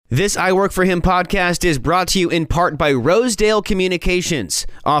This I Work For Him podcast is brought to you in part by Rosedale Communications,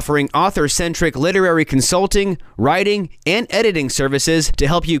 offering author-centric literary consulting, writing, and editing services to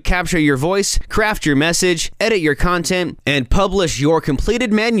help you capture your voice, craft your message, edit your content, and publish your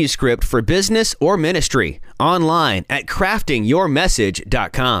completed manuscript for business or ministry online at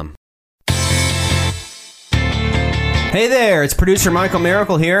craftingyourmessage.com. Hey there, it's producer Michael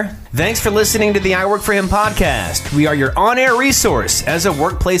Miracle here. Thanks for listening to the I Work For Him podcast. We are your on-air resource as a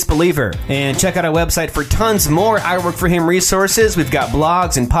workplace believer. And check out our website for tons more I Work For Him resources. We've got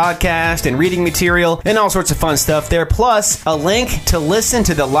blogs and podcasts and reading material and all sorts of fun stuff there. Plus, a link to listen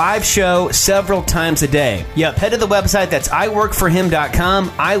to the live show several times a day. Yep, head to the website. That's iworkforhim.com.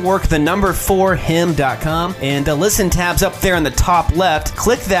 iwork4him.com. And the listen tab's up there on the top left.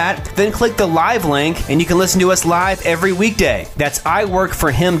 Click that, then click the live link, and you can listen to us live every weekday. That's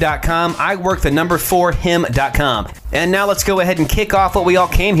iworkforhim.com. iwork4him.com. And now let's go ahead and kick off what we all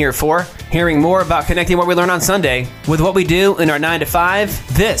came here for, hearing more about connecting what we learn on Sunday with what we do in our 9 to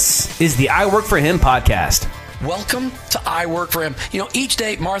 5. This is the I Work For Him podcast. Welcome to I Work For Him. You know, each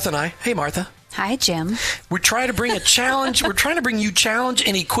day, Martha and I, hey Martha. Hi, Jim. We're trying to bring a challenge. We're trying to bring you challenge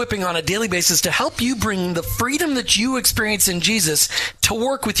and equipping on a daily basis to help you bring the freedom that you experience in Jesus to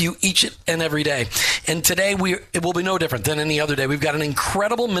work with you each and every day. And today, it will be no different than any other day. We've got an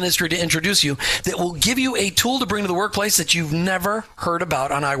incredible ministry to introduce you that will give you a tool to bring to the workplace that you've never heard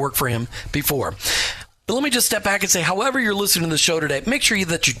about on I Work For Him before. But let me just step back and say, however you're listening to the show today, make sure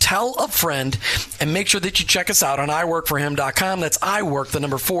that you tell a friend and make sure that you check us out on iworkforhim.com. That's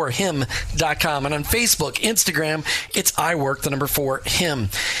iwork4him.com. And on Facebook, Instagram, it's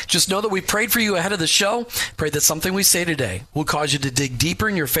iwork4him. Just know that we prayed for you ahead of the show. Pray that something we say today will cause you to dig deeper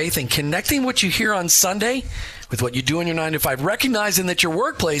in your faith and connecting what you hear on Sunday with what you do in your 9 to 5, recognizing that your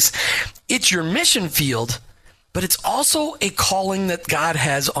workplace, it's your mission field, but it's also a calling that God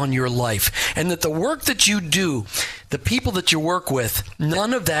has on your life, and that the work that you do, the people that you work with,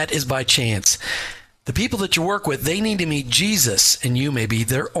 none of that is by chance. The people that you work with, they need to meet Jesus, and you may be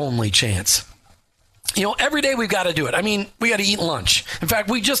their only chance. You know, every day we've got to do it. I mean, we got to eat lunch. In fact,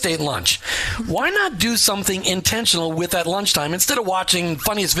 we just ate lunch. Why not do something intentional with that lunchtime instead of watching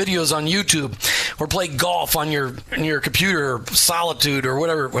funniest videos on YouTube or play golf on your computer, or Solitude or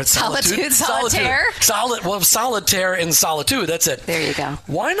whatever? What, Solitaire? Solitaire and Solitude. That's it. There you go.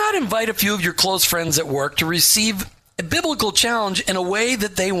 Why not invite a few of your close friends at work to receive a biblical challenge in a way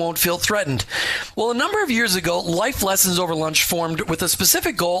that they won't feel threatened? Well, a number of years ago, Life Lessons Over Lunch formed with a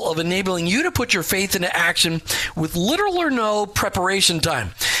specific goal of enabling you to put your faith into action with little or no preparation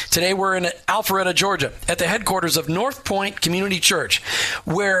time. Today, we're in Alpharetta, Georgia, at the headquarters of North Point Community Church,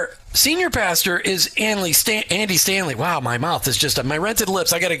 where senior pastor is Andy Stanley. Wow, my mouth is just my rented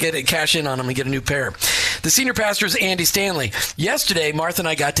lips. I got to cash in on them and get a new pair. The senior pastor is Andy Stanley. Yesterday, Martha and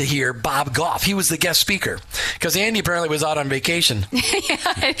I got to hear Bob Goff. He was the guest speaker because Andy apparently was out on vacation.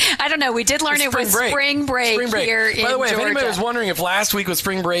 I don't know. We did learn it was spring break here in Georgia. By the way, if anybody was wondering if last week was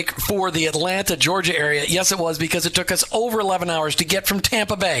spring break for the Atlanta, Georgia area, yes, it was, because it took us over 11 hours to get from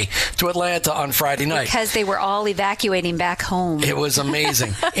Tampa Bay to Atlanta on Friday night. Because they were all evacuating back home. It was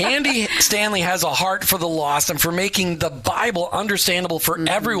amazing. Andy Stanley has a heart for the lost and for making the Bible understandable for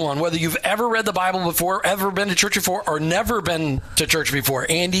everyone, whether you've ever read the Bible before, ever been to church before, or never been to church before.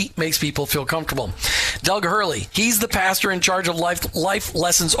 Andy makes people feel comfortable. Doug Hurley, he's the pastor in charge of Life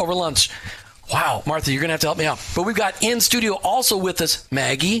Lessons Over Lunch. Wow, Martha, you're going to have to help me out. But we've got in studio also with us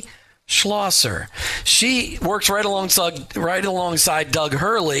Maggie Schlosser. She works right alongside Doug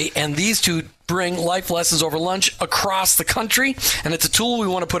Hurley, and these two bring Life Lessons Over Lunch across the country, and it's a tool we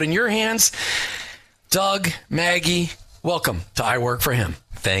want to put in your hands. Doug, Maggie, welcome to I Work For Him.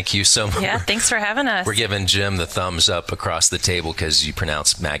 Thank you so much. Yeah, thanks for having us. We're giving Jim the thumbs up across the table because you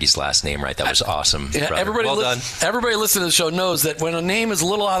pronounced Maggie's last name right. That was awesome. Yeah, everybody listening to the show knows that when a name is a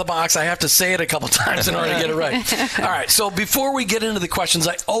little out of the box, I have to say it a couple times in order to get it right. All right, so before we get into the questions,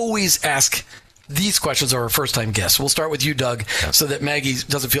 I always ask these questions of our first-time guests. We'll start with you, Doug, so that Maggie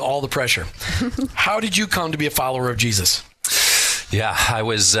doesn't feel all the pressure. How did you come to be a follower of Jesus? Yeah, I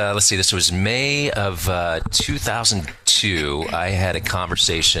was, this was May of 2002. I had a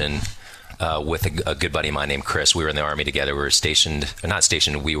conversation with a good buddy of mine named Chris. We were in the Army together.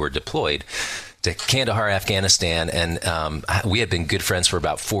 We were deployed to Kandahar, Afghanistan, and we had been good friends for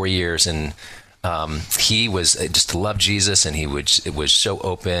about 4 years, and he was just loved Jesus, and it was so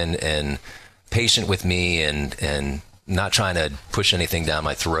open and patient with me and not trying to push anything down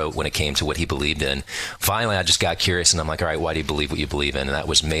my throat when it came to what he believed in. Finally, I just got curious, and I'm like, all right, why do you believe what you believe in? And that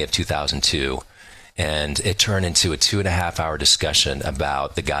was May of 2002. And it turned into a 2.5-hour discussion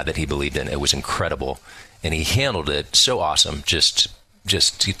about the God that he believed in. It was incredible. And he handled it so awesome, just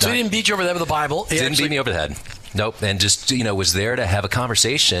just... So he didn't beat you over the head with the Bible? Didn't beat me over the head. Nope. And just, was there to have a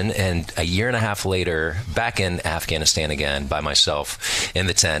conversation. And a year and a half later, back in Afghanistan again, by myself in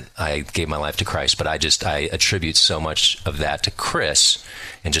the tent, I gave my life to Christ. But I attribute so much of that to Chris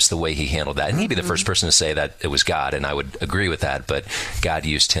and just the way he handled that. And he'd be the first person to say that it was God. And I would agree with that. But God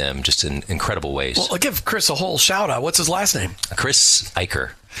used him just in incredible ways. Well, I'll give Chris a whole shout out. What's his last name? Chris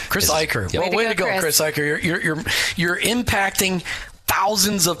Eicher. Chris Eicher. Yep. Well, way to go, Chris Eicher. You're impacting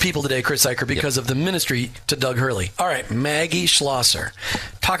thousands of people today, Chris Eicher, because of the ministry to Doug Hurley. All right, Maggie Schlosser,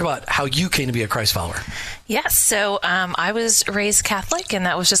 talk about how you came to be a Christ follower. Yes, so I was raised Catholic, and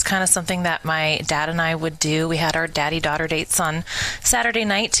that was just kind of something that my dad and I would do. We had our daddy-daughter dates on Saturday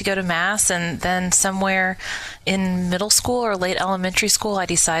night to go to Mass, and then somewhere in middle school or late elementary school, I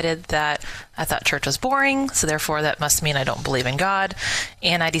decided that I thought church was boring, so therefore that must mean I don't believe in God,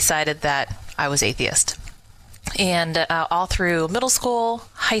 and I decided that I was atheist. And all through middle school,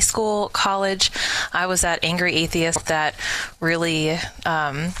 high school, college, I was that angry atheist that really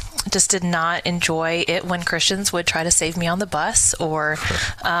just did not enjoy it when Christians would try to save me on the bus or,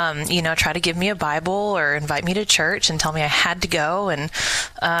 try to give me a Bible or invite me to church and tell me I had to go. And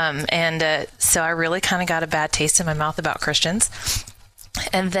so I really kind of got a bad taste in my mouth about Christians.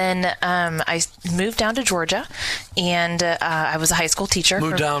 And then I moved down to Georgia, and I was a high school teacher.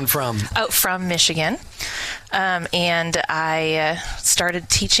 Moved down from? From Michigan. And I started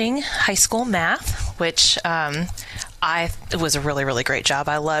teaching high school math, which it was a really, really great job.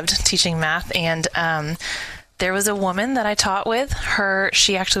 I loved teaching math. And there was a woman that I taught with.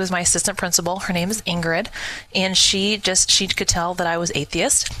 She actually was my assistant principal. Her name is Ingrid. And she could tell that I was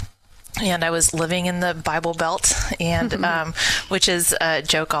atheist. And I was living in the Bible Belt, and which is a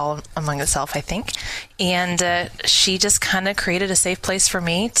joke all among itself, I think. And she just kind of created a safe place for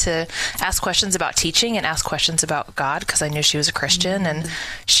me to ask questions about teaching and ask questions about God, because I knew she was a Christian. And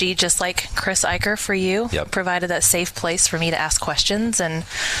she, just like Chris Eicher for you, provided that safe place for me to ask questions. And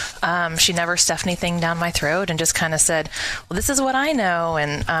she never stuffed anything down my throat and just kind of said, well, this is what I know.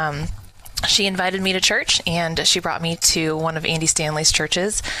 And she invited me to church, and she brought me to one of Andy Stanley's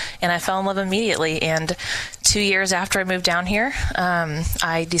churches, and I fell in love immediately. And 2 years after I moved down here,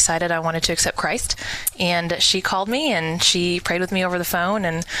 I decided I wanted to accept Christ, and she called me and she prayed with me over the phone,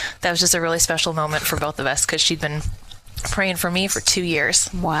 and that was just a really special moment for both of us, because she'd been praying for me for 2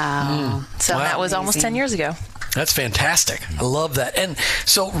 years. Wow. So that was almost 10 years ago. That's fantastic. I love that. And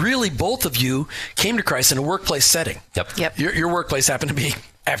so really both of you came to Christ in a workplace setting. Yep. Your workplace happened to be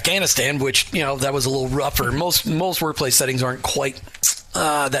Afghanistan, which, that was a little rougher. Most workplace settings aren't quite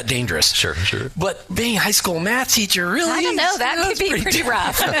that dangerous. Sure. But being a high school math teacher, really? I don't know. That could be pretty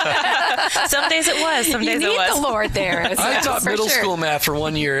rough. Some days it was. Some days it was. You need the Lord there. I taught middle school math for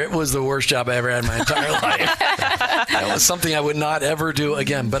 1 year. It was the worst job I ever had in my entire life. That was something I would not ever do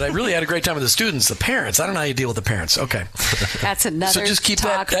again. But I really had a great time with the students, the parents. I don't know how you deal with the parents. Okay. That's another So just keep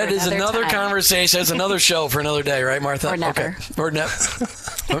talk that. That is another time. conversation. That's another show for another day, right, Martha? Or never. Okay. Or never.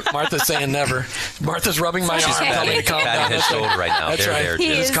 Martha's saying never. Martha's rubbing my arm. Telling me to calm down. Patting his shoulder right now. That's right.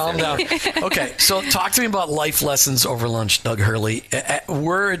 Just calm down. Okay, so talk to me about life lessons over lunch, Doug Hurley.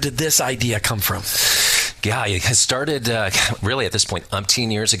 Where did this idea come from? Yeah, it started really at this point,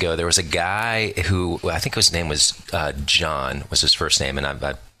 umpteen years ago. There was a guy who, I think his name was John, was his first name, and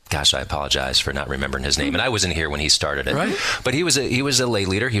I apologize for not remembering his name. And I wasn't here when he started it. Right. But he was a lay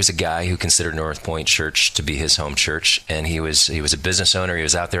leader. He was a guy who considered North Point Church to be his home church. And he was a business owner. He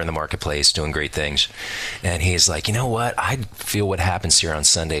was out there in the marketplace doing great things. And he's like, you know what? I feel what happens here on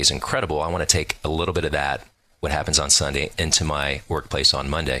Sunday is incredible. I want to take a little bit of that, what happens on Sunday, into my workplace on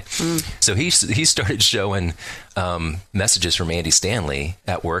Monday. So he started showing messages from Andy Stanley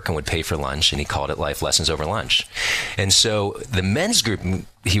at work and would pay for lunch, and he called it Life Lessons Over Lunch. And so the men's group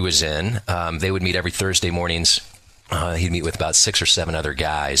he was in, they would meet every Thursday mornings. He'd meet with about 6 or 7 other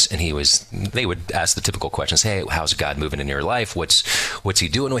guys, and they would ask the typical questions. Hey, how's God moving in your life? What's he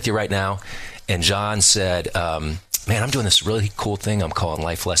doing with you right now? And John said, man, I'm doing this really cool thing I'm calling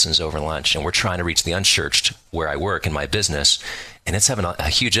Life Lessons Over Lunch, and we're trying to reach the unchurched where I work in my business, and it's having a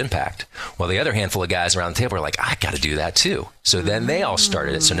huge impact. Well, the other handful of guys around the table are like, I got to do that too. So then they all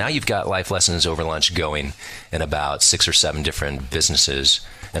started it. So now you've got Life Lessons Over Lunch going in about 6 or 7 different businesses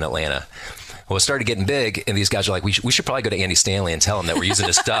in Atlanta. Well, it started getting big, and these guys are like, we should probably go to Andy Stanley and tell him that we're using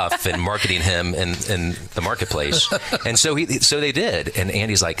his stuff and marketing him in the marketplace. And so they did. And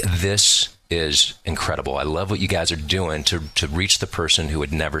Andy's like, this is incredible. I love what you guys are doing to reach the person who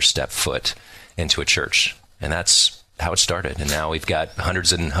would never step foot into a church. And that's how it started. And now we've got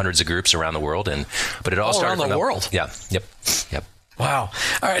hundreds and hundreds of groups around the world. But it all started around the world. Yeah. Yep. Wow.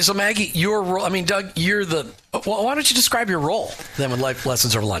 All right. So, Maggie, your role, Doug, you're why don't you describe your role then with Life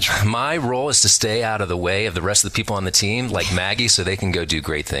Lessons Over Lunch? My role is to stay out of the way of the rest of the people on the team, like Maggie, so they can go do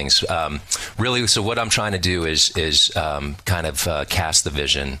great things. Really, so what I'm trying to do is cast the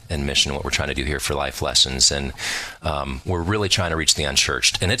vision and mission, what we're trying to do here for Life Lessons. And we're really trying to reach the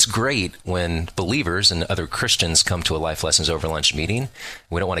unchurched. And it's great when believers and other Christians come to a Life Lessons Over Lunch meeting.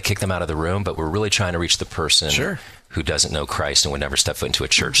 We don't want to kick them out of the room, but we're really trying to reach the person who doesn't know Christ and would never step foot into a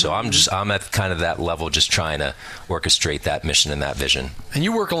church. So I'm at kind of that level, just trying to orchestrate that mission and that vision. And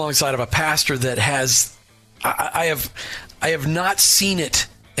you work alongside of a pastor that has, I have not seen it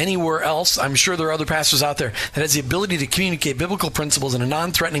anywhere else. I'm sure there are other pastors out there that has the ability to communicate biblical principles in a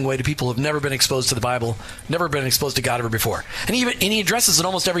non-threatening way to people who have never been exposed to the Bible, never been exposed to God ever before. And he addresses in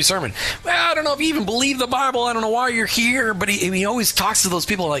almost every sermon. Well, I don't know if you even believe the Bible. I don't know why you're here. But he always talks to those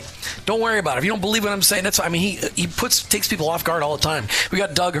people like, don't worry about it. If you don't believe what I'm saying, he takes people off guard all the time. We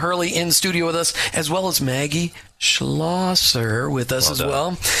got Doug Hurley in studio with us, as well as Maggie Schlosser with us as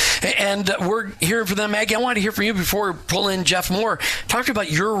well. And we're hearing from them. Maggie, I wanted to hear from you before we pull in Jeff Moore. Talk to me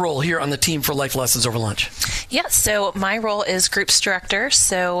about your role here on the team for Life Lessons Over Lunch. Yeah, so my role is groups director.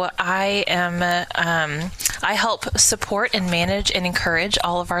 So I help support and manage and encourage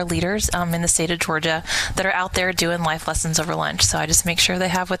all of our leaders in the state of Georgia that are out there doing Life Lessons Over Lunch. So I just make sure they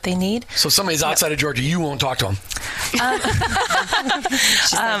have what they need. So if somebody's outside of Georgia, you won't talk to them.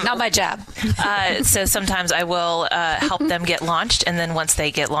 Not my job. So sometimes I will help them get launched, and then once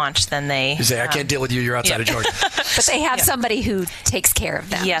they get launched, then they... You say, I can't deal with you, you're outside of Georgia. But they have somebody who takes care of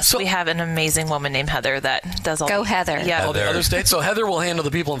them. Yes, we have an amazing woman named Heather that does all... Go Heather. Yeah. All the other states. So Heather will handle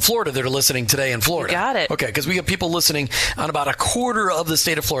the people in Florida that are listening today in Florida. You got it. Okay, because we have people listening on about a quarter of the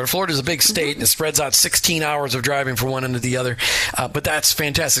state of Florida. Florida is a big state, and it spreads out 16 hours of driving from one end to the other. But that's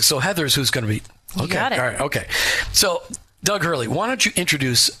fantastic. So Heather's who's going to be... Okay. You got it. All right, okay. So... Doug Hurley, why don't you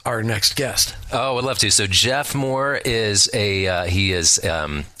introduce our next guest? Oh, I'd love to. So Jeff Moore is an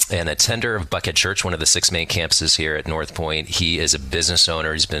attender of Buckhead Church, one of the 6 main campuses here at North Point. He is a business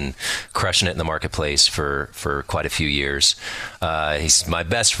owner. He's been crushing it in the marketplace for quite a few years. He's my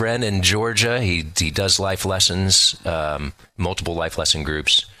best friend in Georgia. He does life lessons, multiple life lesson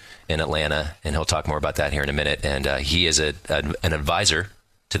groups in Atlanta, and he'll talk more about that here in a minute. And he is an advisor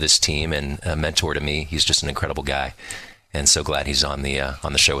to this team and a mentor to me. He's just an incredible guy. And so glad he's on the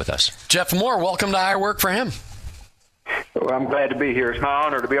show with us. Jeff Moore, welcome to I Work for Him. Well, I'm glad to be here. It's my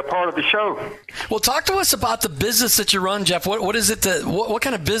honor to be a part of the show. Well, talk to us about the business that you run, Jeff. What is it what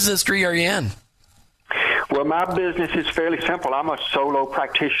kind of business are you in? Well, my business is fairly simple. I'm a solo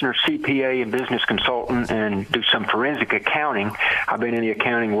practitioner, CPA, and business consultant, and do some forensic accounting. I've been in the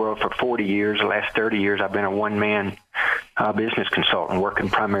accounting world for 40 years. The last 30 years, I've been a one-man business consultant, working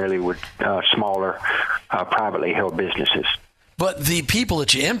primarily with smaller, privately held businesses. But the people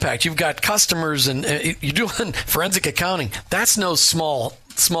that you impact, you've got customers, and you're doing forensic accounting. That's no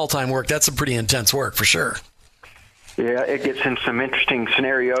small-time work. That's some pretty intense work, for sure. Yeah, it gets in some interesting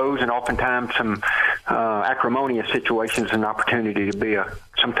scenarios and oftentimes some acrimonious situations, an opportunity to be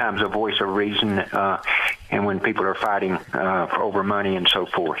sometimes a voice of reason and when people are fighting over money and so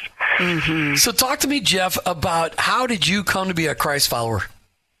forth. Mm-hmm. So talk to me, Jeff, about how did you come to be a Christ follower?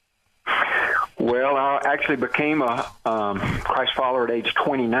 Well, I actually became a Christ follower at age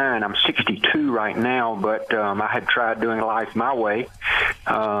 29. I'm 62 right now, but I had tried doing life my way,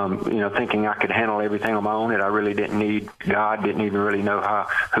 thinking I could handle everything on my own, that I really didn't need God, didn't even really know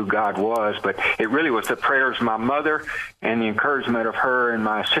who God was. But it really was the prayers of my mother and the encouragement of her and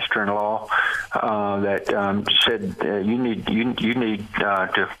my sister-in-law that said, you need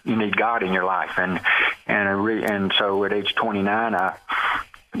God in your life. And so at age 29, I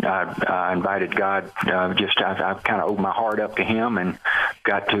invited God. I kind of opened my heart up to Him, and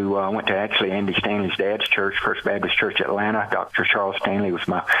went to actually Andy Stanley's dad's church, First Baptist Church Atlanta. Dr. Charles Stanley was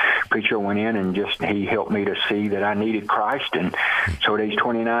my preacher. Went in and he helped me to see that I needed Christ, and so at age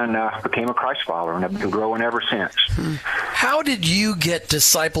 29, I became a Christ follower, and I've been growing ever since. How did you get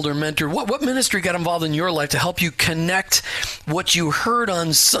discipled or mentored? What ministry got involved in your life to help you connect what you heard in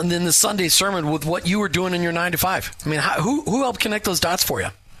the Sunday sermon with what you were doing in your 9 to 5? I mean, who helped connect those dots for you?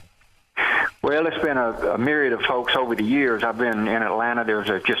 Well, it's been a myriad of folks over the years. I've been in Atlanta. There's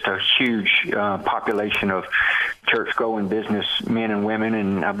just a huge population of church-going business men and women,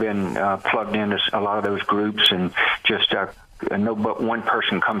 and I've been plugged into a lot of those groups, and just no but one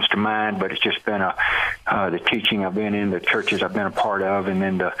person comes to mind, but it's just been the teaching I've been in, the churches I've been a part of, and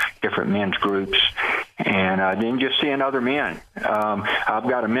then the different men's groups. And then just seeing other men. I've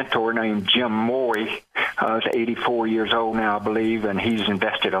got a mentor named Jim Morey, is 84 years old now, I believe, and he's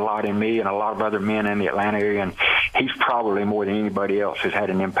invested a lot in me and a lot of other men in the Atlanta area, and he's probably more than anybody else has had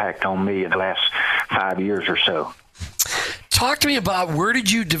an impact on me in the last 5 years or so. Talk to me about where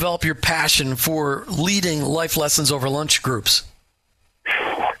did you develop your passion for leading Life Lessons Over Lunch groups?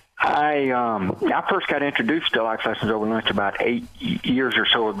 I first got introduced to Life Lessons Over Lunch about 8 years or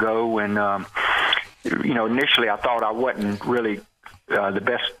so ago, and initially I thought I wasn't really the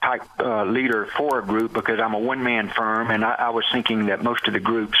best type leader for a group because I'm a one-man firm, and I was thinking that most of the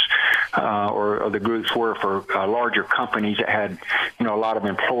groups or the groups were for larger companies that had a lot of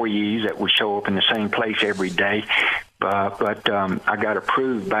employees that would show up in the same place every day. But I got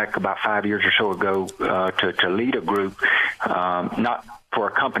approved back about 5 years or so ago to lead a group, not for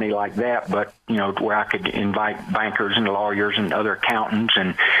a company like that, but where I could invite bankers and lawyers and other accountants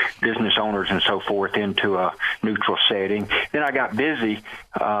and business owners and so forth into a neutral setting. Then I got busy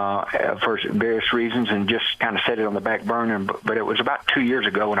for various reasons and just kind of set it on the back burner. But it was about 2 years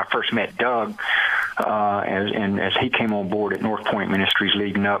ago when I first met Doug, as he came on board at North Point Ministries,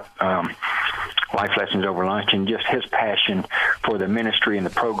 leading up Life Lessons Over Lunch, and just his passion for the ministry and the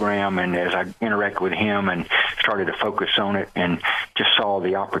program. And as I interacted with him and started to focus on it, and just saw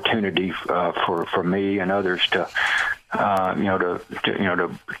the opportunity for me and others to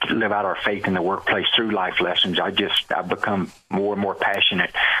live out our faith in the workplace through Life Lessons, I've become more and more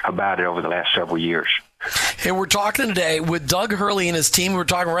passionate about it over the last several years. And we're talking today with Doug Hurley and his team. We're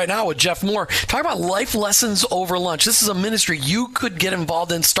talking right now with Jeff Moore. Talking about Life Lessons Over Lunch. This is a ministry you could get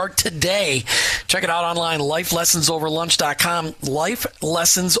involved in. Start today. Check it out online, lifelessonsoverlunch.com,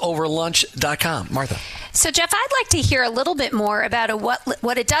 lifelessonsoverlunch.com. Martha. So, Jeff, I'd like to hear a little bit more about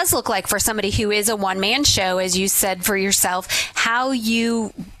what it does look like for somebody who is a one-man show, as you said for yourself, how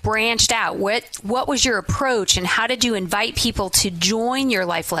you branched out. What was your approach, and how did you invite people to join your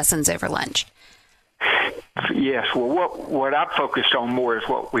Life Lessons Over Lunch? Yes, well, what I've focused on more is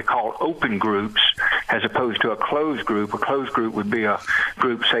what we call open groups as opposed to a closed group. A closed group would be a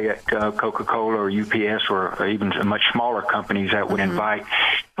group, say, at Coca-Cola or UPS or even much smaller companies that would invite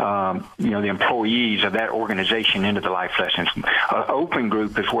the employees of that organization into the Life Lessons. Open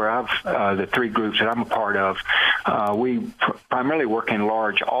group is where the three groups that I'm a part of, we primarily work in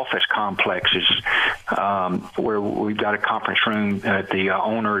large office complexes where we've got a conference room that the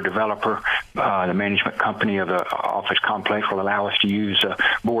owner, developer, the management company of the office complex will allow us to use a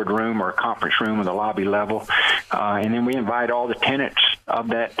boardroom or a conference room at the lobby level. And then we invite all the tenants of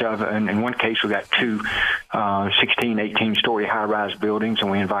that. In one case, we got two 16, 18-story high-rise buildings, and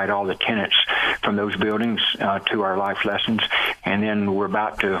we invite all the tenants from those buildings to our Life Lessons. And then we're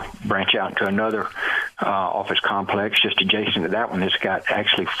about to branch out into another office complex just adjacent to that one that's got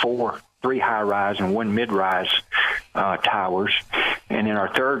actually three high-rise and one mid-rise towers. And then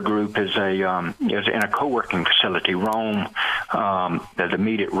our third group is in a co-working facility, Rome, the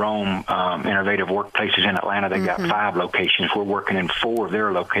immediate Rome Innovative Workplaces in Atlanta. They've got 5 locations. We're working in 4 of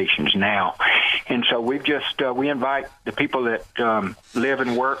their locations now. And so we invite the people that live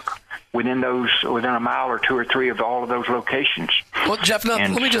and work within a mile or 2 or 3 of all of those locations. Well, Jeff, now,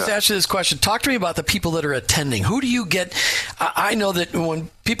 let me just ask you this question. Talk to me about the people that are attending. Who do you get? I know that when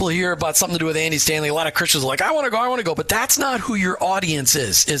people hear about something to do with Andy Stanley, a lot of Christians are like, I want to go, but that's not who your audience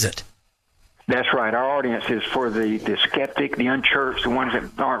is it? That's right. Our audience is for the skeptic, the unchurched, the ones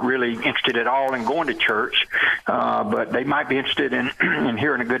that aren't really interested at all in going to church, but they might be interested in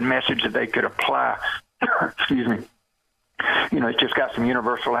hearing a good message that they could apply. Excuse me. It's just got some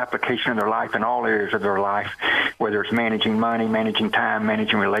universal application in their life, in all areas of their life, whether it's managing money, managing time,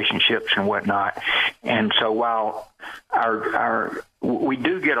 managing relationships, and whatnot. And so while we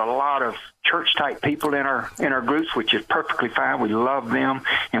do get a lot of church-type people in our groups, which is perfectly fine. We love them,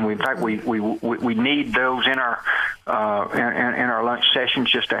 and in fact we need those in our lunch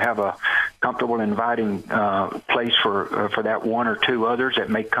sessions just to have a comfortable, inviting place for that one or two others that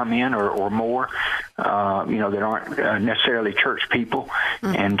may come in or more, that aren't necessarily church people.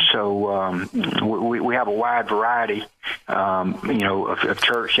 And so we have a wide variety, of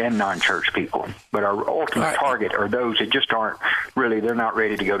church and non-church people. But our ultimate target are those that just aren't really, they're not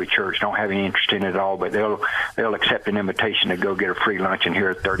ready to go to church, don't have any interest in it at all, but they'll accept an invitation to go get a free lunch and hear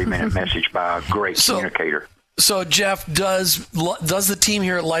a 30-minute message by a great communicator. So, Jeff, does the team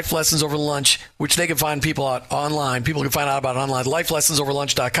here at Life Lessons Over Lunch, which they can find people out online, people can find out about it online,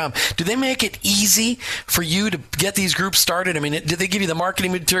 lifelessonsoverlunch.com, do they make it easy for you to get these groups started? I mean, did they give you the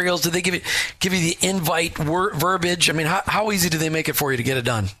marketing materials? Did they give you the invite verbiage? I mean, how easy do they make it for you to get it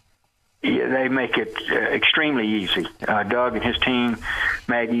done? Yeah, they make it extremely easy. Doug and his team,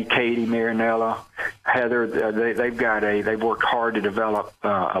 Maggie, Katie, Marinella, Heather, they've worked hard to develop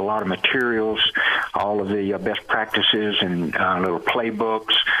a lot of materials, all of the best practices and little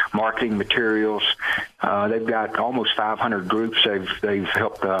playbooks, marketing materials. They've got almost 500 groups they've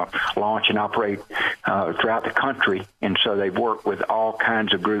helped launch and operate throughout the country, and so they've worked with all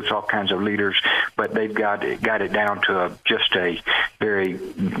kinds of groups, all kinds of leaders, but they've got it down to just a very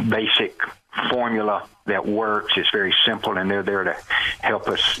basic formula that works. It's very simple, and they're there to help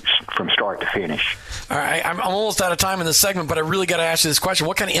us from start to finish. All right, I'm almost out of time in this segment, but I really got to ask you this question.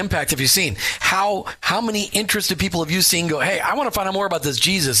 What kind of impact have you seen? How many interested people have you seen go, hey, I want to find out more about this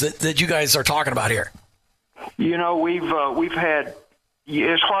Jesus that you guys are talking about here? You know, we've had,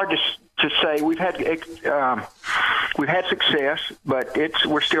 it's hard to say. We've had success, but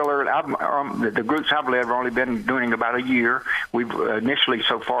we're still early. The groups I've led have only been doing about a year. We've initially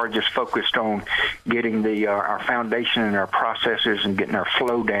so far just focused on getting our foundation and our processes and getting our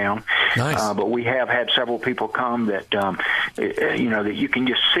flow down. Nice. But we have had several people come that that you can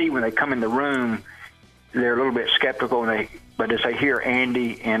just see when they come in the room, they're a little bit skeptical, but as they hear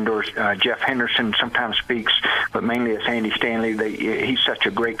Andy or Jeff Henderson sometimes speaks, but mainly it's Andy Stanley, he's such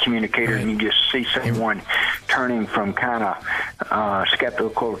a great communicator, and you just see someone turning from kind of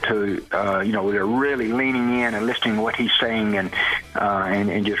skeptical to, they're really leaning in and listening to what he's saying and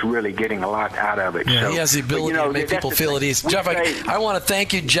just really getting a lot out of it. Yeah, so, he has the ability to make people feel at ease. Jeff, I want to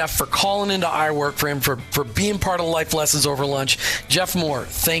thank you, Jeff, for calling into I Work for Him, for being part of Life Lessons Over Lunch. Jeff Moore,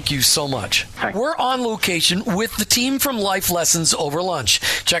 thank you so much. We're on location with the team from Life Lessons Over Lunch.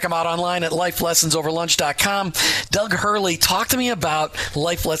 Check them out online at lifelessonsoverlunch.com. Doug Hurley, talk to me about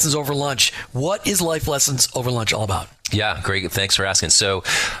Life Lessons Over Lunch. What is Life Lessons Over Lunch all about? Yeah, great. Thanks for asking. So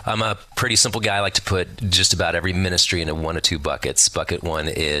I'm a pretty simple guy. I like to put just about every ministry into one of two buckets. Bucket one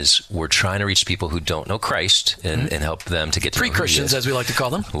is we're trying to reach people who don't know Christ and help them to get to know Pre-Christians, as we like to call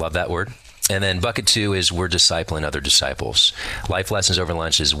them. Love that word. And then bucket two is we're discipling other disciples. Life Lessons Over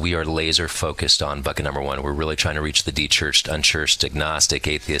Lunch is we are laser focused on bucket number one. We're really trying to reach the de-churched, unchurched, agnostic,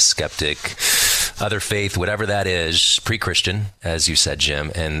 atheist, skeptic, other faith, whatever that is, pre-Christian, as you said, Jim,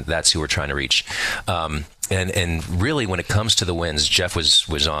 and that's who we're trying to reach. And really, when it comes to the wins, Jeff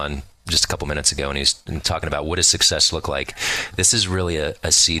was on just a couple minutes ago, and he's talking about what does success look like. This is really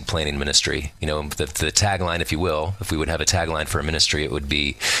a seed planting ministry. You know, the tagline, if you will, if we would have a tagline for a ministry, it would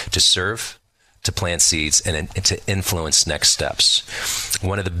be to serve, to plant seeds, and to influence next steps.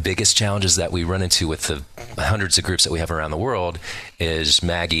 One of the biggest challenges that we run into with the hundreds of groups that we have around the world is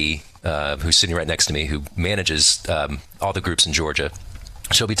Maggie, who's sitting right next to me, who manages all the groups in Georgia.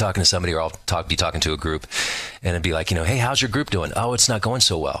 She'll be talking to somebody, or I'll be talking to a group, and it'd be like, hey, how's your group doing? Oh, it's not going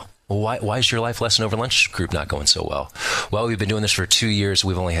so well. Well, why is your Life Lesson Over Lunch group not going so well? Well, we've been doing this for 2 years.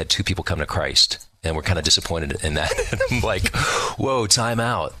 We've only had 2 people come to Christ, and we're kind of disappointed in that. And I'm like, whoa, time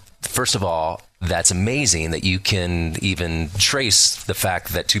out. First of all, that's amazing that you can even trace the fact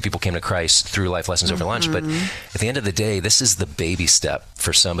that 2 people came to Christ through Life Lessons Over Lunch. But at the end of the day, this is the baby step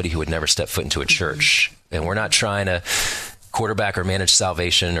for somebody who would never step foot into a church. And we're not trying to quarterback or manage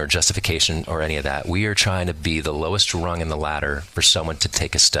salvation or justification or any of that. We are trying to be the lowest rung in the ladder for someone to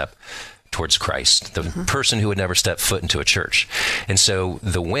take a step towards Christ, the person who would never step foot into a church. And so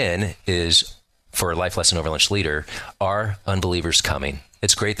the win is, for a Life Lesson Over Lunch leader, are unbelievers coming?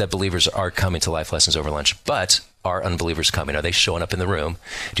 It's great that believers are coming to Life Lessons Over Lunch, but are unbelievers coming? Are they showing up in the room?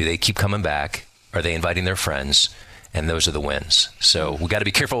 Do they keep coming back? Are they inviting their friends? And those are the wins. So we got to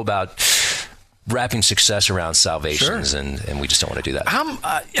be careful about wrapping success around salvations, and we just don't want to do that.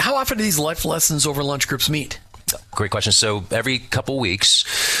 How often do these Life Lessons Over Lunch groups meet? Great question. So every couple weeks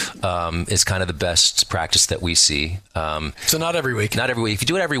is kind of the best practice that we see. So not every week? Not every week. If you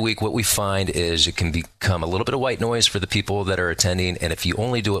do it every week, what we find is it can become a little bit of white noise for the people that are attending. And if you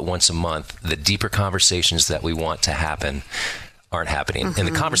only do it once a month, the deeper conversations that we want to happen aren't happening. And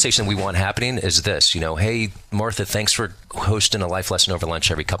the conversation we want happening is this, hey, Martha, thanks for hosting a Life Lesson Over Lunch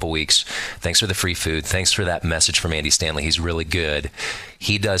every couple weeks. Thanks for the free food. Thanks for that message from Andy Stanley. He's really good.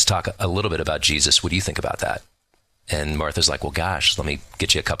 He does talk a little bit about Jesus. What do you think about that? And Martha's like, well, gosh, let me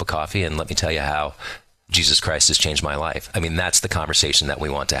get you a cup of coffee and let me tell you how Jesus Christ has changed my life. I mean, that's the conversation that we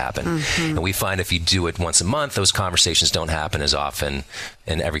want to happen. And we find if you do it once a month, those conversations don't happen as often,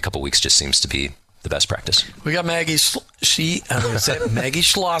 and every couple weeks just seems to be the best practice. We got Maggie Maggie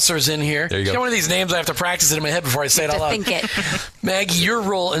Schlosser's in here. There you go. One of these names I have to practice it in my head before I say it out loud. Think it. Maggie, your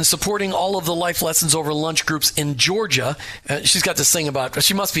role in supporting all of the Life Lessons Over Lunch groups in Georgia. She's got this thing about,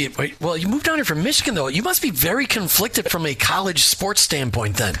 she must be, well, you moved down here from Michigan, though. You must be very conflicted from a college sports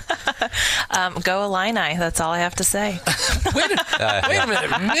standpoint then. Go Illini. That's all I have to say. Wait a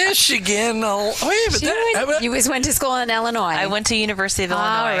minute. Michigan. Wait a minute. You went to school in Illinois. I went to University of Illinois.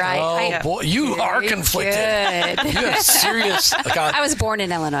 All right. Oh, boy. You are conflicted. Good. You have serious. I was born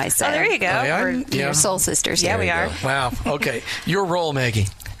in Illinois, so Oh, there you go. we're soul sisters. Yeah, we are. Wow. Okay. Your role, Maggie.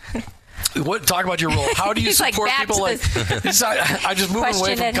 Talk about your role. How do you support people like? I just moving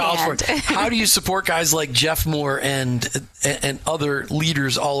away from college sport. How do you support guys like Jeff Moore and other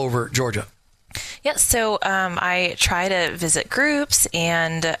leaders all over Georgia? Yeah, so I try to visit groups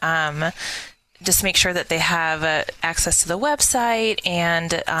and just make sure that they have access to the website,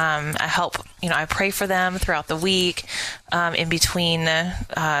 and I help. I pray for them throughout the week, in between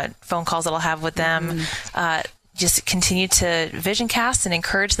phone calls that I'll have with them. Just continue to vision cast and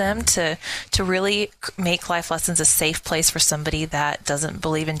encourage them to really make Life Lessons a safe place for somebody that doesn't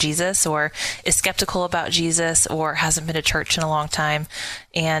believe in Jesus or is skeptical about Jesus or hasn't been to church in a long time,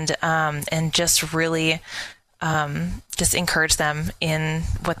 and just really just encourage them in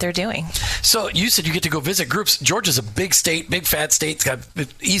what they're doing. So you said you get to go visit groups. Georgia's a big state, big fat state. It's got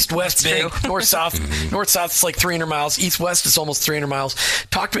east, west, big, north, south. North, south is like 300 miles. East, west is almost 300 miles.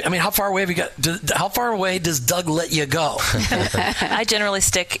 Talk to me. I mean, how far away have you got? How far away does Doug let you go? I generally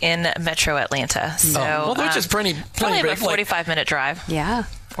stick in Metro Atlanta. So, which is plenty probably big. a 45-minute drive. Yeah.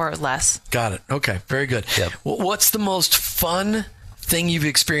 Or less. Got it. Okay. Very good. Yep. What's the most fun thing you've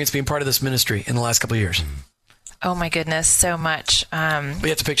experienced being part of this ministry in the last couple of years? Oh my goodness, so much. We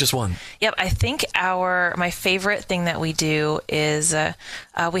have to pick just one. Yep, I think my favorite thing that we do is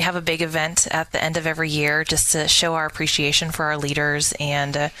we have a big event at the end of every year just to show our appreciation for our leaders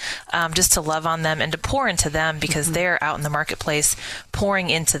and just to love on them and to pour into them because they're out in the marketplace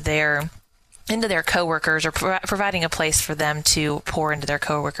pouring into their coworkers or providing a place for them to pour into their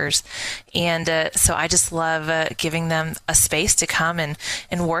coworkers. And so I just love giving them a space to come and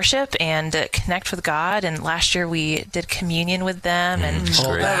worship and connect with God. And last year we did communion with them, and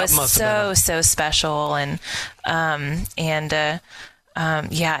that was so special. And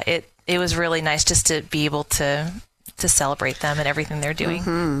it was really nice just to be able to celebrate them and everything they're doing.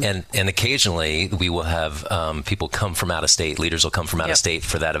 And occasionally we will have people come from out of state. Leaders will come from out of state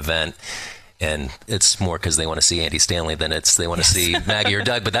for that event. And it's more because they want to see Andy Stanley than they want to see Maggie or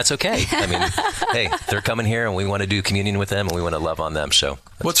Doug, but that's okay. I mean, hey, they're coming here and we want to do communion with them and we want to love on them. So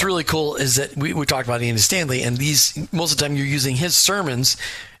what's really cool is that we talked about Andy Stanley, and most of the time you're using his sermons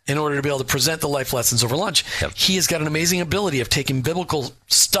in order to be able to present the Life Lessons Over Lunch. Yep. He has got an amazing ability of taking biblical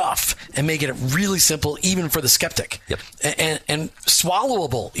stuff and making it really simple, even for the skeptic. Yep. And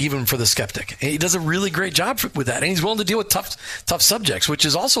swallowable, even for the skeptic. And he does a really great job with that. And he's willing to deal with tough subjects, which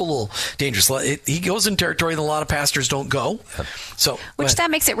is also a little dangerous. He goes in territory that a lot of pastors don't go. Yep. Which that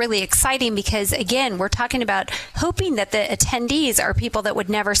makes it really exciting because, again, we're talking about hoping that the attendees are people that would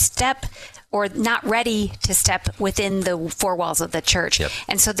never step or not ready to step within the four walls of the church. Yep.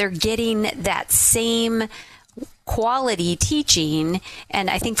 And so they're getting that same quality teaching. And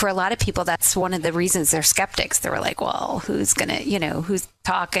I think for a lot of people, that's one of the reasons they're skeptics. They were like, well, who's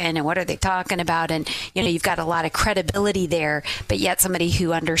talking and what are they talking about? And, you've got a lot of credibility there, but yet somebody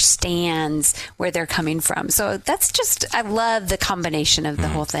who understands where they're coming from. So I love the combination of the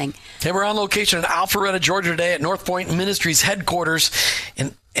whole thing. Hey, we're on location in Alpharetta, Georgia today at North Point Ministries headquarters.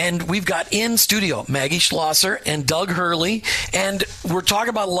 And we've got in studio Maggie Schlosser and Doug Hurley, and we're talking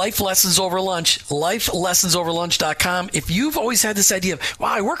about Life Lessons Over Lunch, lifelessonsoverlunch.com. If you've always had this idea of,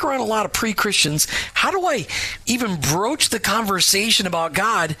 wow, I work around a lot of pre-Christians, how do I even broach the conversation about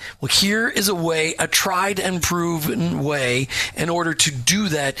God? Well, here is a tried and proven way in order to do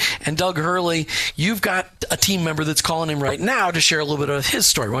that. And Doug Hurley, you've got a team member that's calling him right now to share a little bit of his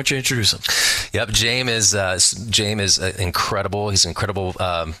story. Why don't you introduce him? Yep, James is incredible. He's an incredible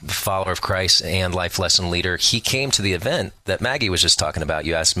follower of Christ and life lesson leader. He came to the event that Maggie was just talking about.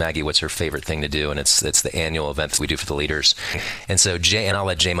 You asked Maggie what's her favorite thing to do, and it's the annual event that we do for the leaders. And so and I'll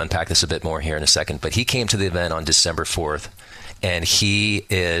let James unpack this a bit more here in a second, but he came to the event on December 4th, and he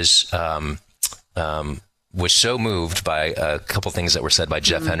was so moved by a couple things that were said by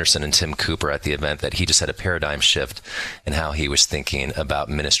Jeff Henderson and Tim Cooper at the event that he just had a paradigm shift in how he was thinking about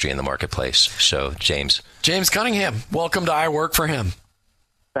ministry in the marketplace. So, James Cunningham, welcome to I Work for Him.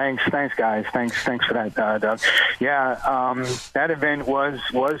 Thanks, guys. Thanks for that, Doug. Yeah, that event was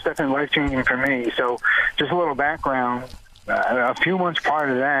definitely life-changing for me. So, just a little background. A few months prior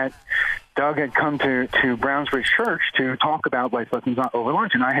to that, Doug had come to Brownsbridge Church to talk about life lessons over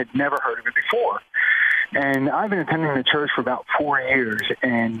lunch, and I had never heard of it before. And I've been attending the church for about 4 years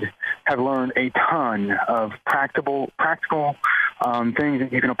and have learned a ton of practical things that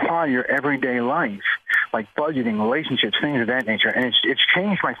you can apply to your everyday life, like budgeting, relationships, things of that nature. And it's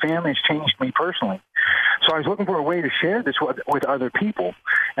changed my family. It's changed me personally. So I was looking for a way to share this with other people.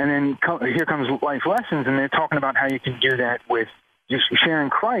 And then here comes Life Lessons, and they're talking about how you can do that with just sharing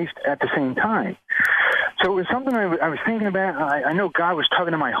Christ at the same time. So it was something I was thinking about. I know God was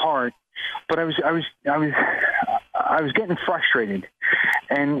tugging at my heart, but I was getting frustrated.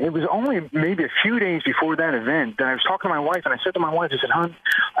 And it was only maybe a few days before that event that I was talking to my wife, and I said to my wife, I said, hon,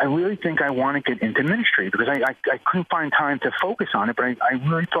 I really think I want to get into ministry, because I couldn't find time to focus on it, but I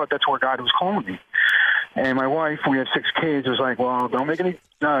really thought that's where God was calling me. And my wife, we have 6 kids, was like, well, don't make any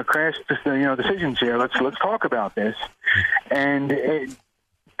crash decisions here. Let's talk about this. And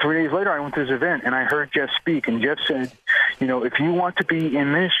 3 days later, I went to this event, and I heard Jeff speak, and Jeff said, if you want to be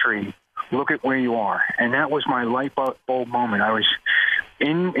in ministry, look at where you are. And that was my light bulb moment. I was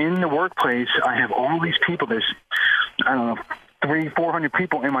in the workplace. I have all these people. There's, 300-400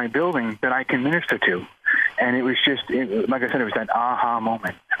 people in my building that I can minister to. And it was just, like I said, it was that aha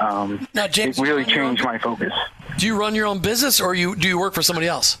moment. Now, James, it really changed my focus. Do you run your own business, or do you work for somebody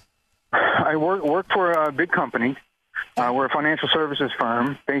else? I work for a big company. We're a financial services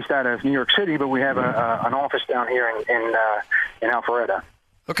firm based out of New York City, but we have an office down here in Alpharetta.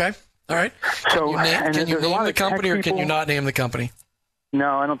 Okay. All right. So, can you name the company, or can you not name the company?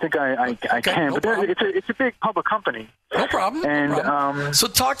 No, I don't think I can. No, but it's a big public company. No problem. And no problem. So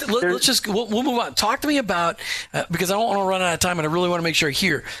we'll move on. Talk to me about, because I don't want to run out of time, and I really want to make sure I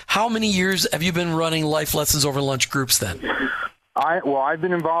hear. How many years have you been running Life Lessons Over Lunch groups then? I've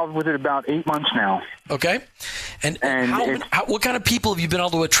been involved with it about 8 months now. Okay. And what kind of people have you been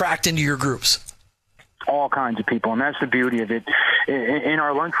able to attract into your groups? All kinds of people, and that's the beauty of it. In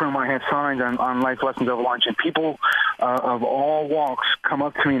our lunchroom, I have signs on Life Lessons Over Lunch, and people of all walks come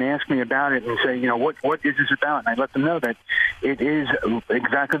up to me and ask me about it and say, what is this about? And I let them know that it is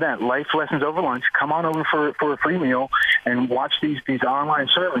exactly that, Life Lessons Over Lunch. Come on over for a free meal and watch these online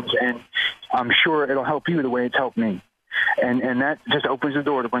sermons, and I'm sure it'll help you the way it's helped me. And that just opens the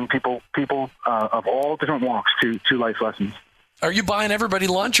door to bring people of all different walks to Life Lessons. Are you buying everybody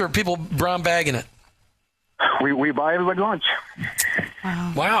lunch, or people brown bagging it? We buy everybody lunch.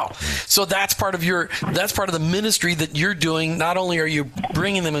 Wow. So that's part of the ministry that you're doing. Not only are you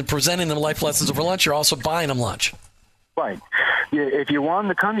bringing them and presenting them Life Lessons Over Lunch, you're also buying them lunch. Right. Yeah, if you want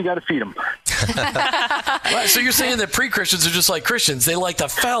them to come, you got to feed them. Right, so you're saying that pre-Christians are just like Christians. They like the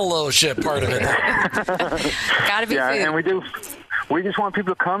fellowship part of it. Got to be food. And we do. We just want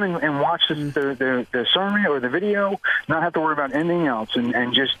people to come and watch the sermon or the video, not have to worry about anything else,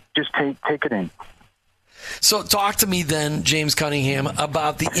 and just take it in. So talk to me then, James Cunningham,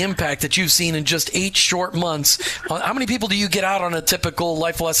 about the impact that you've seen in just 8 short months. How many people do you get out on a typical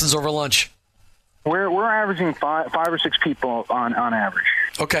Life Lessons Over Lunch? We're averaging 5 or 6 people on average.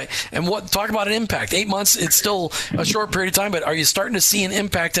 Okay. And talk about an impact. 8 months, it's still a short period of time, but are you starting to see an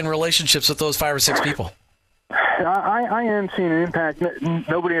impact in relationships with those 5 or 6 people? I am seeing an impact.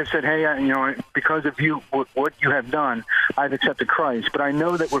 Nobody has said, hey, because of you, what you have done, I've accepted Christ. But I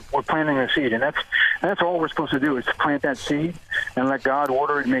know that we're planting a seed, and that's all we're supposed to do, is to plant that seed and let God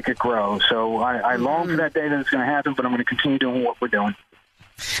water it and make it grow. So I long for that day that it's going to happen, but I'm going to continue doing what we're doing.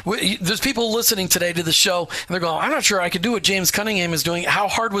 There's people listening today to the show, and they're going, I'm not sure I could do what James Cunningham is doing. How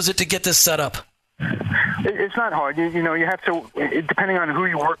hard was it to get this set up? It's not hard. You have to, depending on who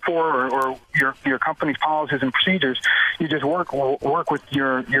you work for or your company's policies and procedures, you just work with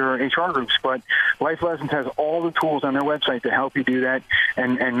your HR groups. But Life Lessons has all the tools on their website to help you do that.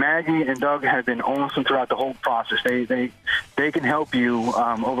 And Maggie and Doug have been awesome throughout the whole process. They can help you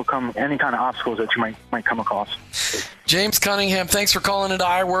overcome any kind of obstacles that you might come across. James Cunningham, thanks for calling into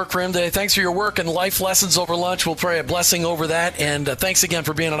I Work for Him today. Thanks for your work and Life Lessons Over Lunch. We'll pray a blessing over that. And thanks again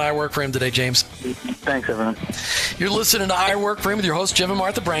for being on I Work for Him today, James. Thanks, everyone. You're listening to I Work for Him with your host, Jim and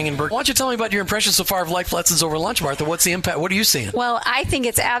Martha Brangenberg. Why don't you tell me about your impressions so far of Life Lessons Over Lunch, Martha? What's the impact? What are you seeing? Well, I think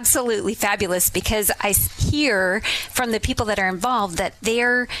it's absolutely fabulous, because I hear from the people that are involved that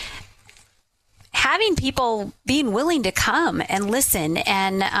they're having people being willing to come and listen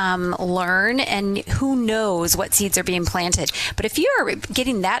and learn, and who knows what seeds are being planted. But if you're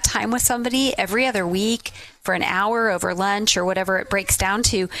getting that time with somebody every other week, for an hour over lunch or whatever it breaks down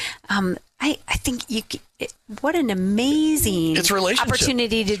to, I think what an amazing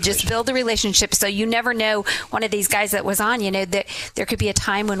opportunity to just build a relationship. So you never know, one of these guys that was on, that there could be a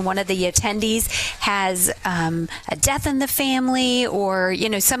time when one of the attendees has a death in the family or,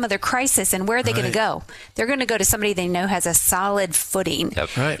 some other crisis, and where are they going to go? They're going to go to somebody they know has a solid footing.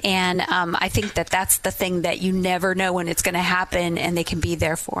 Yep. Right. And I think that's the thing that you never know when it's going to happen, and they can be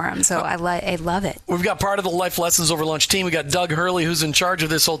there for them. So I love it. We've got part of the Life Lessons Over Lunch team. We got Doug Hurley, who's in charge of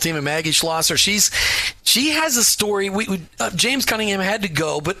this whole team, and Maggie Schlosser. She has a story. James Cunningham had to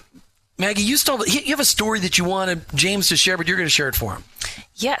go, but Maggie, you have a story that you wanted James to share, but you're going to share it for him.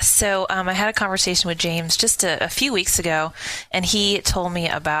 Yes. So I had a conversation with James just a few weeks ago, and he told me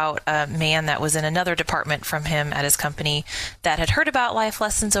about a man that was in another department from him at his company that had heard about Life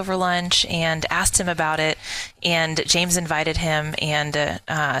Lessons Over Lunch and asked him about it. And James invited him, and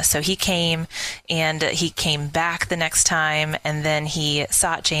so he came, and he came back the next time, and then he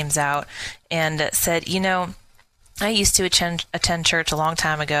sought James out and said, I used to attend church a long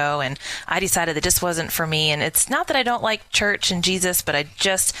time ago, and I decided that this wasn't for me. And it's not that I don't like church and Jesus, but I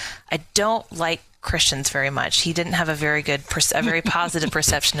don't like Christians very much. He didn't have a very positive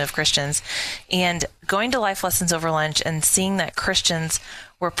perception of Christians. And going to Life Lessons Over Lunch and seeing that Christians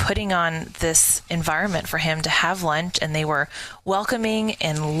were putting on this environment for him to have lunch, and they were welcoming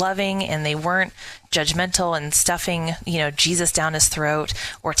and loving, and they weren't judgmental and stuffing, Jesus down his throat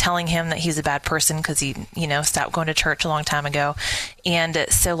or telling him that he's a bad person because he, stopped going to church a long time ago. And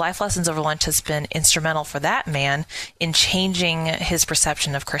so Life Lessons Over Lunch has been instrumental for that man in changing his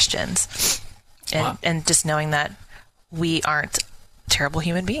perception of Christians. And just knowing that we aren't terrible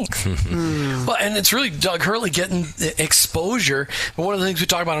human beings. Well, and it's really Doug Hurley getting exposure. But one of the things we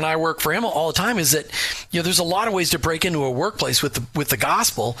talk about, and I work for him all the time, is that there's a lot of ways to break into a workplace with the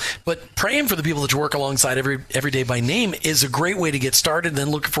gospel. But praying for the people that you work alongside every day by name is a great way to get started. And then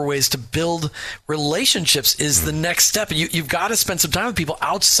looking for ways to build relationships is the next step. You've got to spend some time with people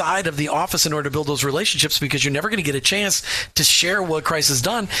outside of the office in order to build those relationships, because you're never going to get a chance to share what Christ has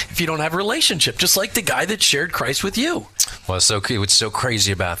done if you don't have a relationship. Just like the guy that shared Christ with you. Well, what's so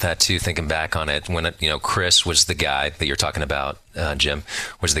crazy about that too, thinking back on it, when Chris was the guy that you're talking about, Jim,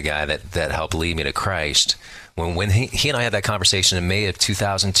 was the guy that helped lead me to Christ. When he and I had that conversation in May of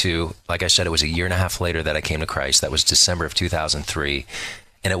 2002, like I said, it was a year and a half later that I came to Christ. That was December of 2003.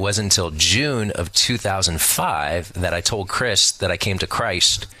 And it wasn't until June of 2005 that I told Chris that I came to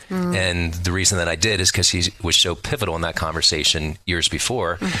Christ. And the reason that I did is because he was so pivotal in that conversation years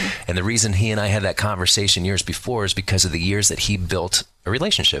before. And the reason he and I had that conversation years before is because of the years that he built a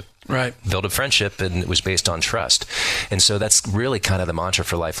relationship, built a friendship, and it was based on trust. And so that's really kind of the mantra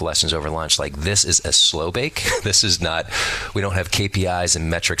for Life Lessons Over Lunch. Like, this is a slow bake. This is not, we don't have KPIs and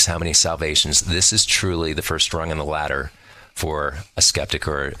metrics, how many salvations. This is truly the first rung in the ladder for a skeptic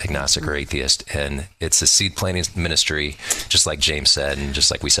or agnostic or atheist. And it's a seed planting ministry, just like James said, and just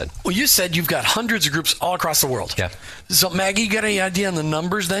like we said. Well, you said you've got hundreds of groups all across the world. Yeah. So, Maggie, you got any idea on the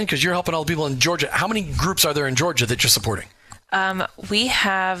numbers then? Because you're helping all the people in Georgia. How many groups are there in Georgia that you're supporting? We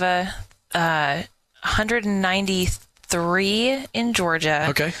have 193 in Georgia.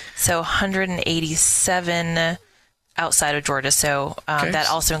 Okay. So 187 outside of Georgia. So that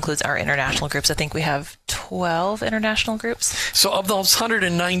also includes our international groups. I think we have 12 international groups. So of those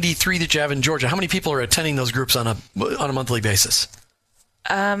 193 that you have in Georgia, how many people are attending those groups on a monthly basis?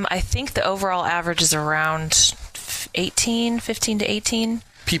 I think the overall average is around 15 to 18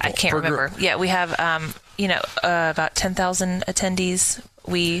 people. I can't remember. Group. Yeah, we have about 10,000 attendees.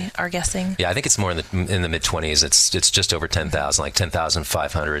 We are guessing. Yeah, I think it's more in the mid-20s. It's just over 10,000, like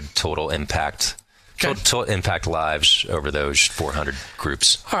 10,500 total impact. Okay. Total impact lives over those 400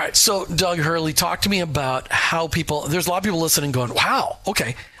 groups. All right. So, Doug Hurley, talk to me about how there's a lot of people listening going, wow,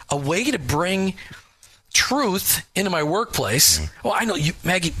 okay, a way to bring truth into my workplace. Well, I know you,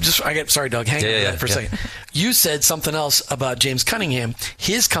 Maggie, sorry, Doug, hang on for a second. You said something else about James Cunningham.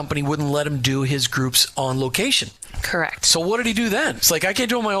 His company wouldn't let him do his groups on location. Correct. So what did he do then? It's like, I can't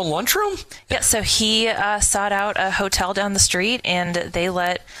do it in my own lunchroom? Yeah, so he sought out a hotel down the street, and they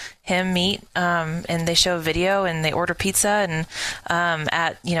let him meet, and they show a video, and they order pizza, and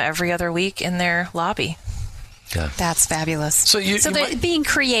at every other week in their lobby. Yeah. That's fabulous. So being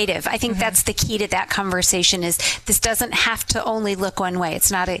creative, I think that's the key to that conversation. Is this doesn't have to only look one way.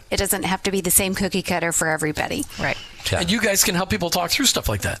 It doesn't have to be the same cookie cutter for everybody. Right. Yeah. And you guys can help people talk through stuff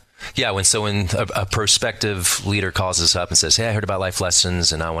like that. Yeah, when a prospective leader calls us up and says, hey, I heard about Life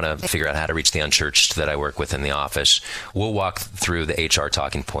Lessons and I want to figure out how to reach the unchurched that I work with in the office, we'll walk through the HR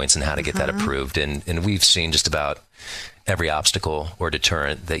talking points and how to get that approved. And we've seen just about every obstacle or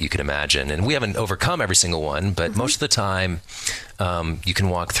deterrent that you could imagine. And we haven't overcome every single one, but most of the time you can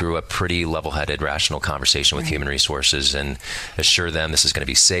walk through a pretty level-headed, rational conversation with human resources and assure them this is going to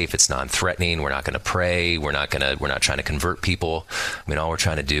be safe. It's non-threatening. We're not going to pray. We're not trying to convert people. I mean, all we're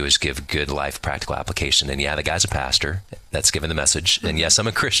trying to do is give good life practical application. And yeah, the guy's a pastor. That's given the message. And yes, I'm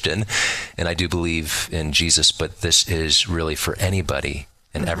a Christian and I do believe in Jesus, but this is really for anybody.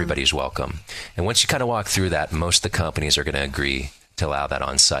 And everybody's welcome. And once you kind of walk through that, most of the companies are going to agree to allow that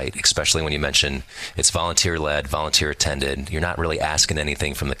on site, especially when you mention it's volunteer-led, volunteer-attended. You're not really asking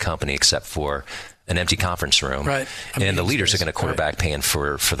anything from the company except for an empty conference room. Right. And the leaders are going to quarterback paying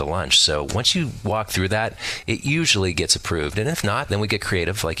for the lunch. So once you walk through that, it usually gets approved. And if not, then we get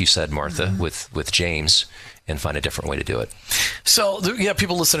creative, like you said, Martha, with James, and find a different way to do it. So you have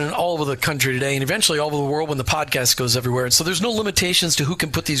people listening all over the country today and eventually all over the world when the podcast goes everywhere. And so there's no limitations to who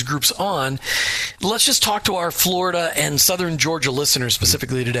can put these groups on. Let's just talk to our Florida and Southern Georgia listeners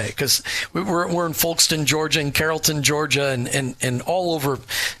specifically today, because we're in Folkston, Georgia, and Carrollton, Georgia, and all over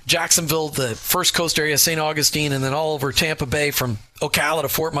Jacksonville, the First Coast area, St. Augustine, and then all over Tampa Bay from Ocala to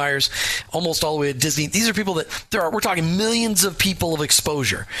Fort Myers, almost all the way to Disney. These are people that we're talking millions of people of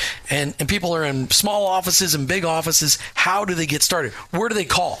exposure, and people are in small offices and big offices. How do they get started? Where do they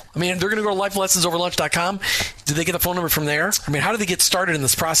call? I mean, they're going to go to lifelessonsoverlunch.com. Do they get the phone number from there? I mean, how do they get started in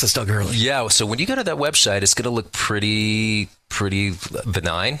this process, Doug Hurley? Yeah, so when you go to that website, it's going to look pretty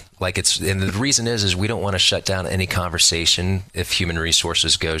benign. And the reason is we don't want to shut down any conversation if human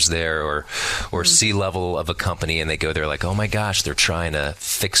resources goes there or C-level of a company and they go there like, oh my gosh, they're trying to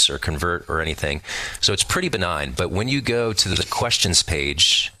fix or convert or anything. So it's pretty benign. But when you go to the questions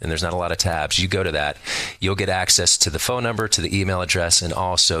page, and there's not a lot of tabs, you go to that, you'll get access to the phone number, to the email address, and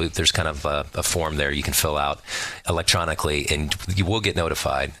also there's kind of a form there you can fill out electronically, and you will get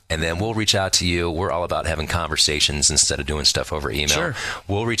notified. And then we'll reach out to you. We're all about having conversations instead of doing stuff over email. Sure.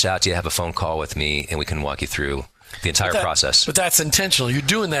 We'll reach out to you, have a phone call with me, and we can walk you through the entire process. But that's intentional. You're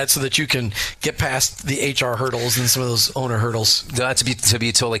doing that so that you can get past the HR hurdles and some of those owner hurdles. To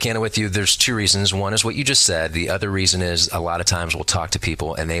be totally candid with you, there's two reasons. One is what you just said. The other reason is a lot of times we'll talk to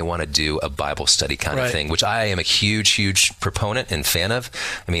people and they want to do a Bible study kind of thing, which I am a huge proponent and fan of.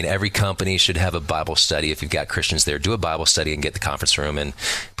 I mean, every company should have a Bible study. If you've got Christians there, do a Bible study and get the conference room and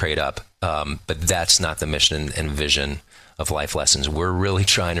pray it up. But that's not the mission and vision of Life Lessons. We're really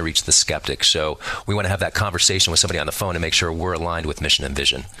trying to reach the skeptic. So we want to have that conversation with somebody on the phone and make sure we're aligned with mission and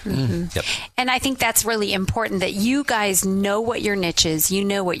vision. Yep. And I think that's really important that you guys know what your niche is, you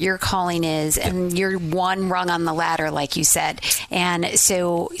know what your calling is, and you're one rung on the ladder, like you said. And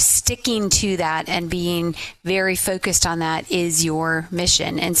so sticking to that and being very focused on that is your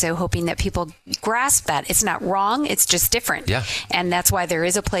mission. And so hoping that people grasp that. It's not wrong, it's just different. Yeah. And that's why there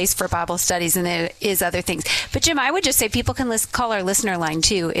is a place for Bible studies and there is other things. But Jim, I would just say people can call our listener line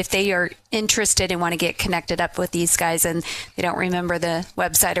too if they are interested and want to get connected up with these guys and they don't remember the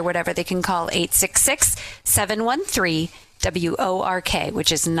website or whatever. They can call 866-713-WORK,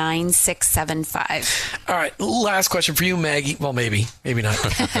 which is 9675. All right, last question for you, Maggie. Well, maybe not.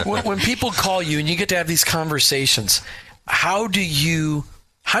 when people call you and you get to have these conversations, how do you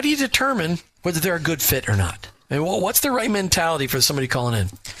determine whether they're a good fit or not? I mean, what's the right mentality for somebody calling in?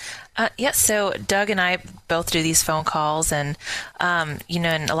 So Doug and I both do these phone calls, and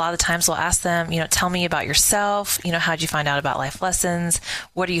and a lot of the times we'll ask them, tell me about yourself. How'd you find out about Life Lessons?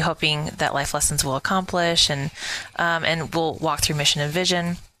 What are you hoping that Life Lessons will accomplish? And we'll walk through mission and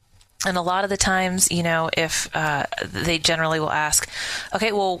vision. And a lot of the times, if they generally will ask,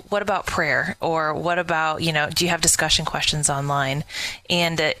 okay, well, what about prayer? Or what about, do you have discussion questions online?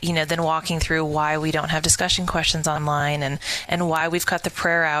 And, then walking through why we don't have discussion questions online and why we've cut the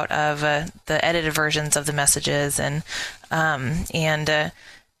prayer out of the edited versions of the messages. And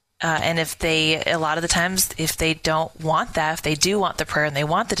if a lot of the times, if they don't want that, if they do want the prayer and they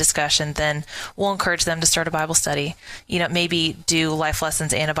want the discussion, then we'll encourage them to start a Bible study. Maybe do Life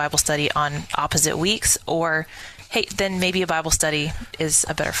Lessons and a Bible study on opposite weeks, or hey, then maybe a Bible study is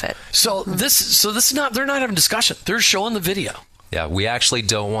a better fit. So this is not, they're not having discussion. They're showing the video. Yeah, we actually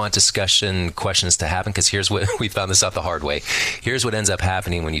don't want discussion questions to happen because here's what we found this out the hard way. Here's what ends up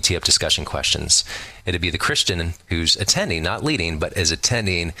happening when you tee up discussion questions. It'd be the Christian who's attending, not leading, but is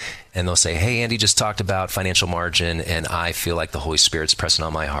attending, and they'll say, hey, Andy just talked about financial margin, and I feel like the Holy Spirit's pressing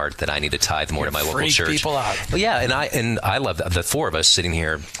on my heart that I need to tithe more to my local church. People out. Well, yeah, and I love that. The four of us sitting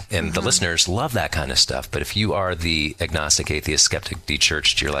here and the listeners love that kind of stuff. But if you are the agnostic, atheist, skeptic,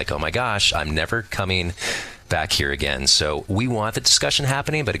 de-churched, you're like, oh my gosh, I'm never coming back here again. So we want the discussion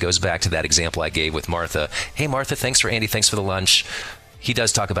happening, but it goes back to that example I gave with Martha. Hey, Martha, thanks for Andy. Thanks for the lunch. He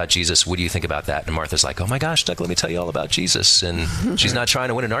does talk about Jesus. What do you think about that? And Martha's like, oh my gosh, Doug, let me tell you all about Jesus. And she's not trying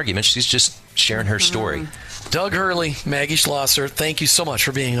to win an argument. She's just sharing her story. Doug Hurley, Maggie Schlosser, thank you so much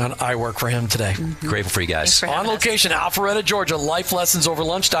for being on I Work for Him today. Grateful for you guys. On location, Alpharetta, Georgia,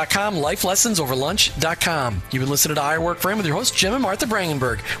 lifelessonsoverlunch.com, lifelessonsoverlunch.com. You've been listening to I Work for Him with your hosts, Jim and Martha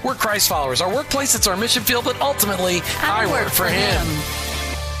Brangenberg. We're Christ followers. Our workplace, it's our mission field, but ultimately, I work for Him.